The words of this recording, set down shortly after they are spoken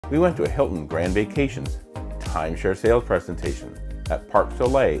We went to a Hilton Grand Vacations timeshare sales presentation at Park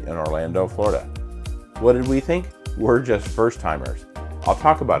Soleil in Orlando, Florida. What did we think? We're just first-timers. I'll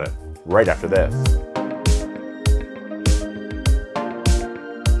talk about it right after this.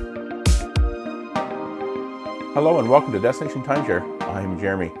 Hello and welcome to Destination Timeshare. I'm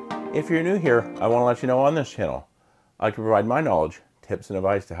Jeremy. If you're new here, I want to let you know on this channel, I like to provide my knowledge, tips, and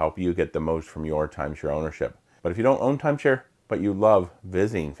advice to help you get the most from your timeshare ownership. But if you don't own timeshare, but you love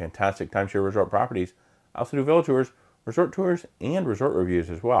visiting fantastic timeshare resort properties, I also do villa tours, resort tours, and resort reviews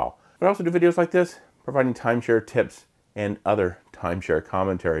as well. But I also do videos like this, providing timeshare tips and other timeshare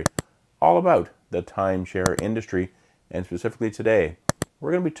commentary, all about the timeshare industry. And specifically today,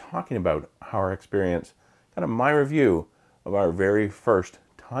 we're going to be talking about our experience, kind of my review of our very first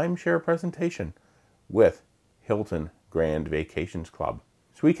timeshare presentation with Hilton Grand Vacations Club.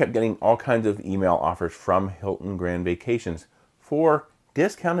 So we kept getting all kinds of email offers from Hilton Grand Vacations for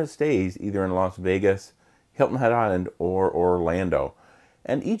discounted stays either in Las Vegas, Hilton Head Island, or Orlando.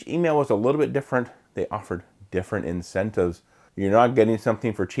 And each email was a little bit different. They offered different incentives. You're not getting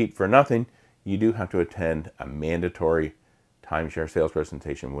something for cheap for nothing. You do have to attend a mandatory timeshare sales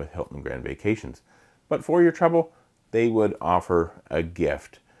presentation with Hilton Grand Vacations. But for your trouble, they would offer a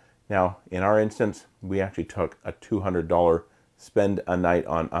gift. Now, in our instance, we actually took a $200 spend a night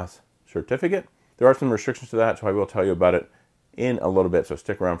on us certificate. There are some restrictions to that, so I will tell you about it in a little bit, so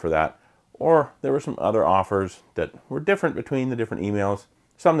stick around for that. Or there were some other offers that were different between the different emails,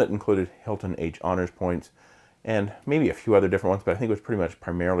 some that included Hilton H Honors points, and maybe a few other different ones, but I think it was pretty much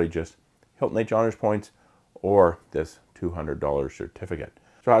primarily just Hilton H Honors points or this $200 certificate.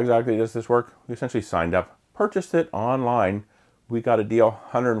 So how exactly does this work? We essentially signed up, purchased it online. We got a deal,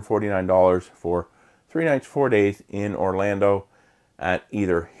 $149 for 3 nights, 4 days in Orlando at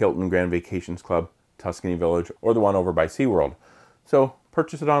either Hilton Grand Vacations Club, Tuscany Village, or the one over by SeaWorld. So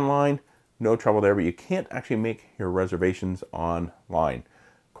purchase it online, no trouble there, but you can't actually make your reservations online.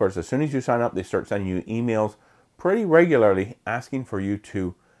 Of course, as soon as you sign up, they start sending you emails pretty regularly asking for you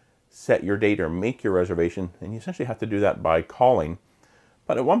to set your date or make your reservation, and you essentially have to do that by calling.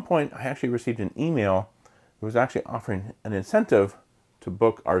 But at one point, I actually received an email that was actually offering an incentive to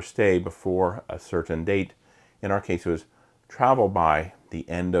book our stay before a certain date. In our case, it was travel by the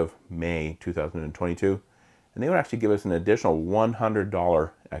end of May 2022. And they would actually give us an additional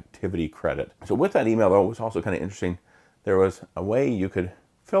 $100 activity credit. So with that email, though, it was also kind of interesting. There was a way you could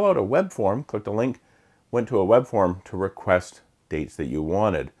fill out a web form, clicked a link, went to a web form to request dates that you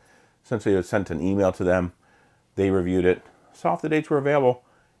wanted. Essentially, it sent an email to them. They reviewed it, saw if the dates were available,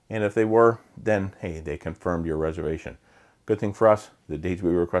 and if they were, then, hey, they confirmed your reservation. Good thing for us, the dates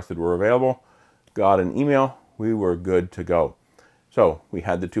we requested were available. Got an email, we were good to go. So we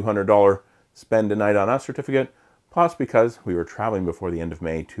had the $200 spend a night on us certificate, plus because we were traveling before the end of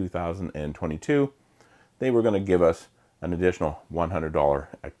May 2022, they were going to give us an additional $100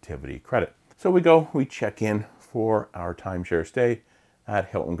 activity credit. So we go, we check in for our timeshare stay at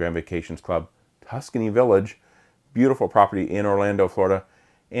Hilton Grand Vacations Club, Tuscany Village, beautiful property in Orlando, Florida.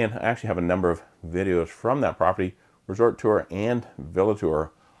 And I actually have a number of videos from that property, resort tour and villa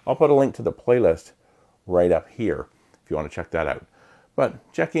tour. I'll put a link to the playlist right up here if you want to check that out.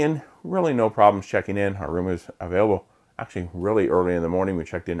 But check in, really no problems checking in. Our room is available actually really early in the morning. We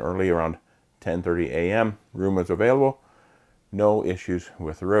checked in early around 10:30 a.m. Room was available. No issues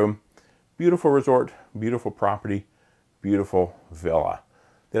with the room. Beautiful resort, beautiful property, beautiful villa.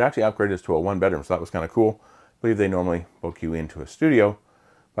 They'd actually upgraded us to a 1-bedroom, so that was kind of cool. I believe they normally book you into a studio,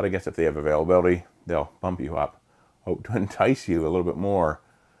 but I guess if they have availability, they'll bump you up. Hope to entice you a little bit more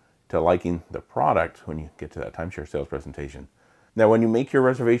to liking the product when you get to that timeshare sales presentation. Now, when you make your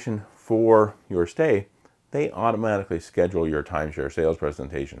reservation for your stay, they automatically schedule your timeshare sales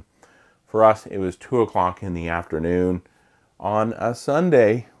presentation. For us, it was 2 o'clock in the afternoon on a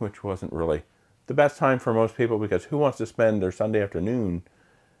Sunday, which wasn't really the best time for most people because who wants to spend their Sunday afternoon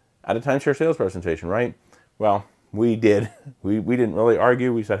at a timeshare sales presentation, right? Well, we did. We didn't really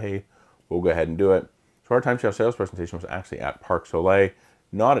argue. We said, hey, we'll go ahead and do it. So our timeshare sales presentation was actually at Park Soleil,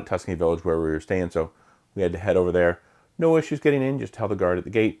 not at Tuscany Village where we were staying. So we had to head over there. No issues getting in. Just tell the guard at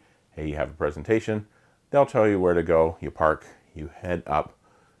the gate, hey, you have a presentation. They'll tell you where to go. You park. You head up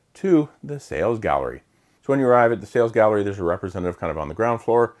to the sales gallery. So when you arrive at the sales gallery, there's a representative kind of on the ground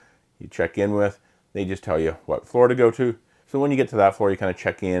floor. You check in with. They just tell you what floor to go to. So when you get to that floor, you kind of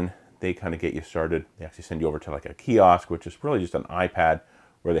check in. They kind of get you started. They actually send you over to like a kiosk, which is really just an iPad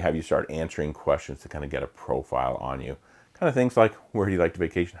where they have you start answering questions to kind of get a profile on you. Kind of things like, where do you like to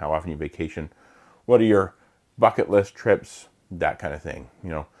vacation? How often you vacation? What are your bucket list trips? That kind of thing.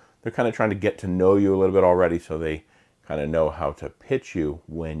 You know, they're kind of trying to get to know you a little bit already, so they kind of know how to pitch you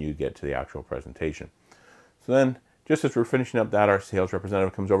when you get to the actual presentation. So then, just as we're finishing up that, our sales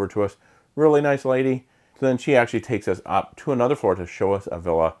representative comes over to us. Really nice lady. So then she actually takes us up to another floor to show us a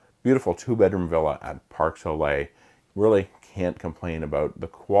villa, beautiful 2-bedroom villa at Park Soleil. Really can't complain about the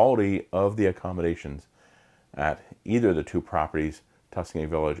quality of the accommodations at either the two properties, Tuscany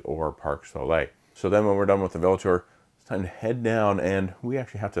Village or Park Soleil. So then when we're done with the villa tour, it's time to head down, and we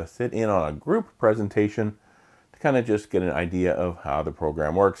actually have to sit in on a group presentation to kind of just get an idea of how the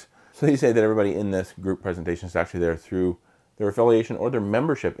program works. So they say that everybody in this group presentation is actually there through their affiliation or their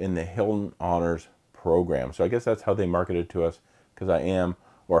membership in the Hilton Honors program. So I guess that's how they marketed to us, because I am,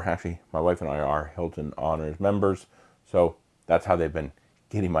 or actually my wife and I are, Hilton Honors members. So that's how they've been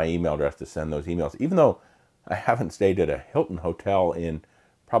getting my email address to send those emails, even though I haven't stayed at a Hilton hotel in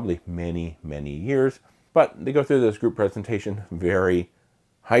probably many, many years. But they go through this group presentation, very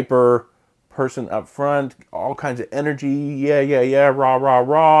hyper person up front, all kinds of energy, yeah, rah, rah,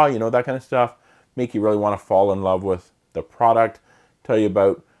 rah, you know, that kind of stuff. Make you really want to fall in love with the product. Tell you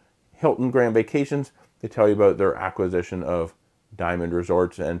about Hilton Grand Vacations. They tell you about their acquisition of Diamond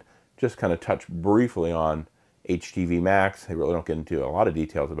Resorts, and just kind of touch briefly on HGV Max. They really don't get into a lot of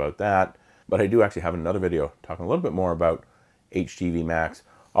details about that, but I do actually have another video talking a little bit more about HGV Max.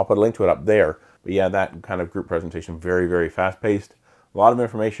 I'll put a link to it up there. But yeah, that kind of group presentation, very, very fast-paced. A lot of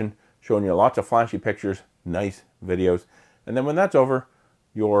information, showing you lots of flashy pictures, nice videos. And then when that's over,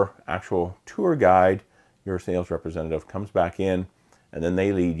 your actual tour guide, your sales representative, comes back in, and then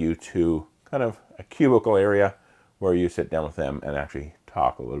they lead you to kind of a cubicle area where you sit down with them and actually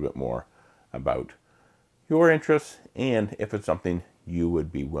talk a little bit more about your interests and if it's something you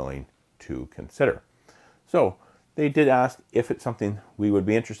would be willing to consider. So they did ask if it's something we would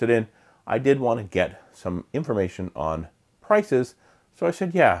be interested in. I did want to get some information on prices, so I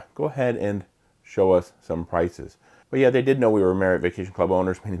said, yeah, go ahead and show us some prices. But yeah, they did know we were Marriott Vacation Club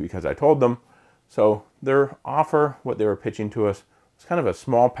owners, mainly because I told them. So their offer, what they were pitching to us, was kind of a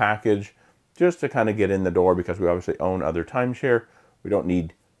small package just to kind of get in the door, because we obviously own other timeshare. We don't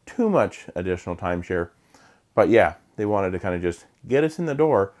need too much additional timeshare. But yeah, they wanted to kind of just get us in the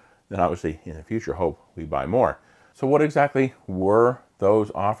door, then obviously in the future hope we buy more. So what exactly were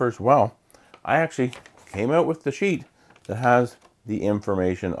those offers? Well, I actually came out with the sheet that has the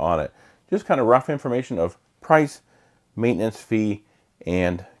information on it. Just kind of rough information of price, maintenance fee,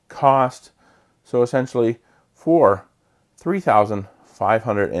 and cost. So essentially for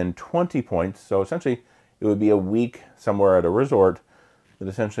 3,520 points, so essentially it would be a week somewhere at a resort that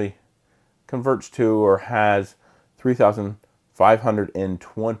essentially converts to or has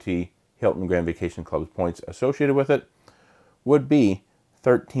 3,520 Hilton Grand Vacation Club points associated with it, would be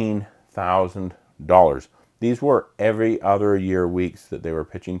 $13,000. These were every other year weeks that they were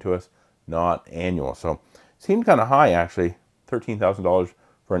pitching to us, not annual. So it seemed kind of high, actually, $13,000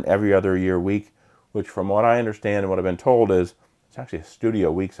 for an every other year week, which from what I understand and what I've been told is it's actually a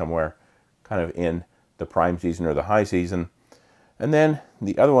studio week somewhere, kind of in the prime season or the high season. And then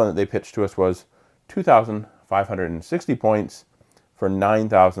the other one that they pitched to us was 2,560 points for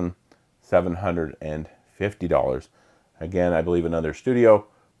 $9,750. Again, I believe another studio,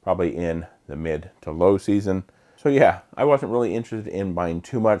 probably in the mid to low season. So yeah, I wasn't really interested in buying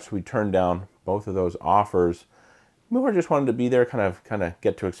too much. We turned down both of those offers. We just wanted to be there, kind of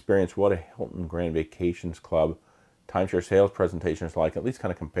get to experience what a Hilton Grand Vacations Club timeshare sales presentation is like, at least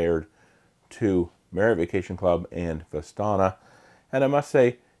kind of compared to Marriott Vacation Club and Vistana. And I must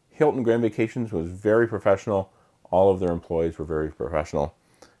say, Hilton Grand Vacations was very professional. All of their employees were very professional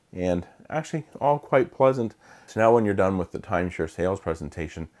and actually all quite pleasant. So now when you're done with the timeshare sales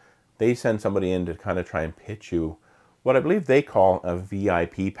presentation, they send somebody in to kind of try and pitch you what I believe they call a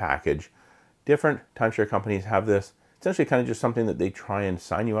VIP package. Different timeshare companies have this. It's actually kind of just something that they try and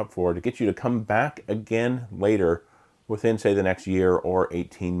sign you up for to get you to come back again later within, say, the next year or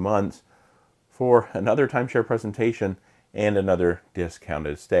 18 months for another timeshare presentation and another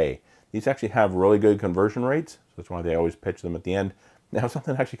discounted stay. These actually have really good conversion rates, so that's why they always pitch them at the end. Now,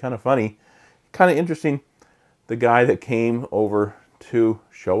 something actually kind of funny, kind of interesting, the guy that came over to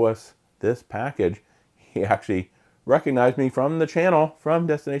show us this package, he actually recognized me from the channel, from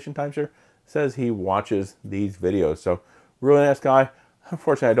Destination Timeshare, says he watches these videos. So, really nice guy.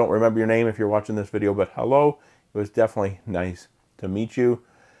 Unfortunately, I don't remember your name if you're watching this video, but hello. It was definitely nice to meet you.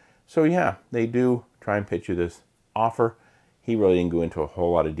 So yeah, they do try and pitch you this offer. He really didn't go into a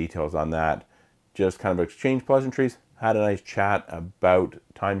whole lot of details on that. Just kind of exchange pleasantries, had a nice chat about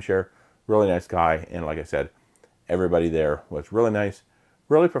timeshare. Really nice guy. And like I said, everybody there was really nice,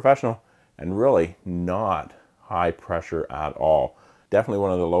 really professional, and really not high pressure at all. definitely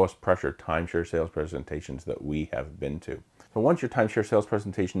one of the lowest pressure timeshare sales presentations that we have been to. So once your timeshare sales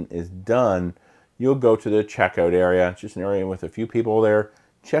presentation is done, you'll go to the checkout area. It's just an area with a few people there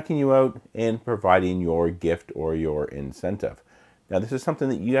checking you out and providing your gift or your incentive. Now, this is something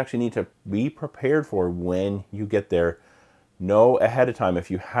that you actually need to be prepared for when you get there. Know ahead of time.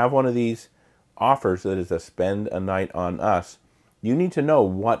 If you have one of these offers that is a spend a night on us, you need to know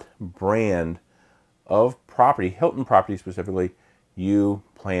what brand of property, Hilton property specifically, you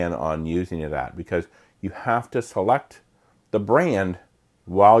plan on using it at, because you have to select the brand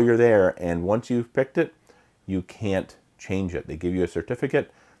while you're there, and once you've picked it, you can't change it. They give you a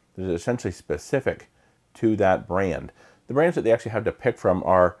certificate that is essentially specific to that brand. The brands that they actually have to pick from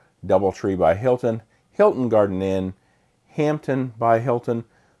are DoubleTree by Hilton, Hilton Garden Inn, Hampton by Hilton,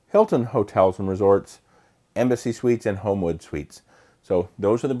 Hilton Hotels and Resorts, Embassy Suites, and Homewood Suites. So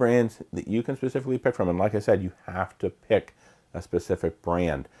those are the brands that you can specifically pick from. And like I said, you have to pick a specific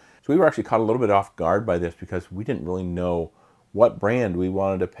brand. So we were actually caught a little bit off guard by this because we didn't really know what brand we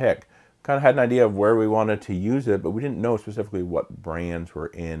wanted to pick. Kind of had an idea of where we wanted to use it, but we didn't know specifically what brands were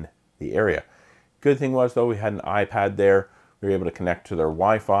in the area. Good thing was, though, we had an iPad there. We were able to connect to their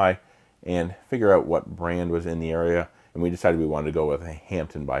Wi-Fi and figure out what brand was in the area. And we decided we wanted to go with a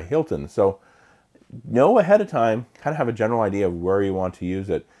Hampton by Hilton. So know ahead of time, kind of have a general idea of where you want to use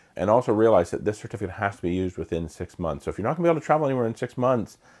it, and also realize that this certificate has to be used within 6 months. So if you're not going to be able to travel anywhere in 6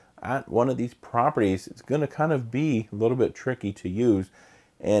 months at one of these properties, it's going to kind of be a little bit tricky to use.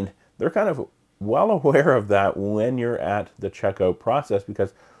 And they're kind of well aware of that when you're at the checkout process,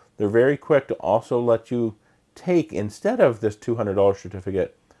 because they're very quick to also let you take, instead of this $200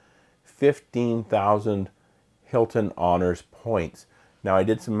 certificate, 15,000 Hilton Honors points. Now, I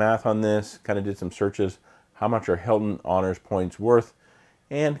did some math on this, kind of did some searches, how much are Hilton Honors points worth,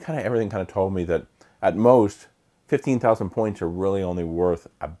 and kind of everything kind of told me that at most 15,000 points are really only worth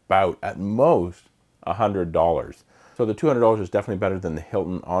about, at most, $100. So the $200 is definitely better than the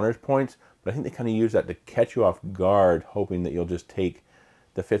Hilton Honors points, but I think they kind of use that to catch you off guard, hoping that you'll just take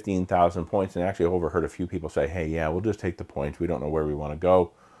the 15,000 points. And actually, I've overheard a few people say, hey, yeah, we'll just take the points. We don't know where we want to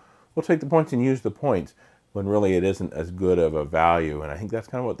go. We'll take the points and use the points, when really it isn't as good of a value. And I think that's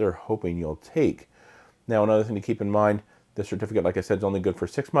kind of what they're hoping you'll take. Now, another thing to keep in mind, the certificate, like I said, is only good for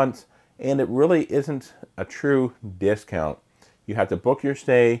 6 months, and it really isn't a true discount. You have to book your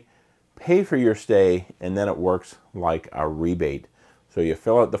stay, pay for your stay, and then it works like a rebate. So you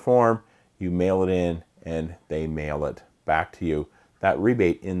fill out the form, you mail it in, and they mail it back to you. That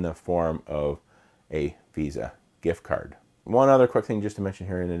rebate in the form of a Visa gift card. One other quick thing just to mention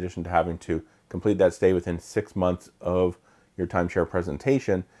here, in addition to having to complete that stay within 6 months of your timeshare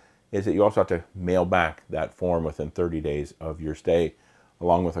presentation, is that you also have to mail back that form within 30 days of your stay,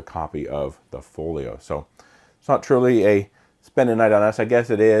 along with a copy of the folio. So it's not truly a spend a night on us. I guess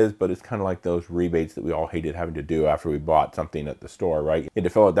it is, but it's kind of like those rebates that we all hated having to do after we bought something at the store, right? You had to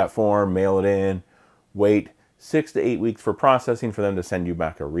fill out that form, mail it in, wait 6 to 8 weeks for processing for them to send you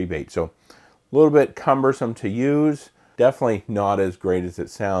back a rebate. So a little bit cumbersome to use. Definitely not as great as it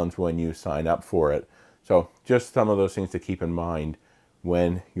sounds when you sign up for it. So just some of those things to keep in mind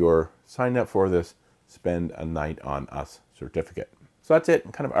when you're signed up for this Spend a Night on Us certificate. So that's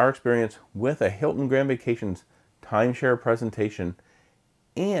it, kind of our experience with a Hilton Grand Vacations timeshare presentation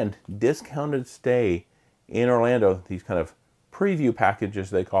and discounted stay in Orlando. These kind of preview packages,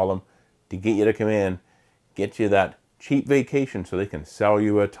 they call them, to get you to come in, get you that cheap vacation so they can sell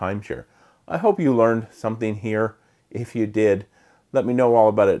you a timeshare. I hope you learned something here. If you did, let me know all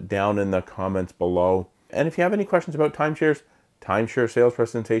about it down in the comments below. And if you have any questions about timeshares, timeshare sales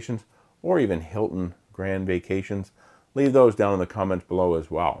presentations, or even Hilton Grand Vacations, leave those down in the comments below as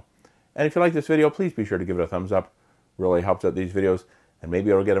well. And if you like this video, please be sure to give it a thumbs up. Really helps out these videos, and maybe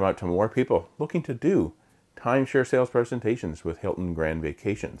it'll get them out to more people looking to do timeshare sales presentations with Hilton Grand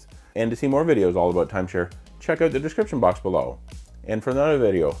Vacations. And to see more videos all about timeshare, check out the description box below. And for another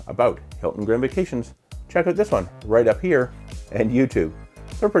video about Hilton Grand Vacations, check out this one right up here and YouTube.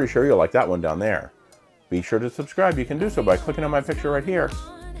 So I'm pretty sure you'll like that one down there. Be sure to subscribe. You can do so by clicking on my picture right here.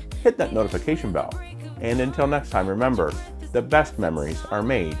 Hit that notification bell. And until next time, remember, the best memories are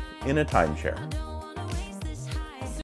made in a timeshare.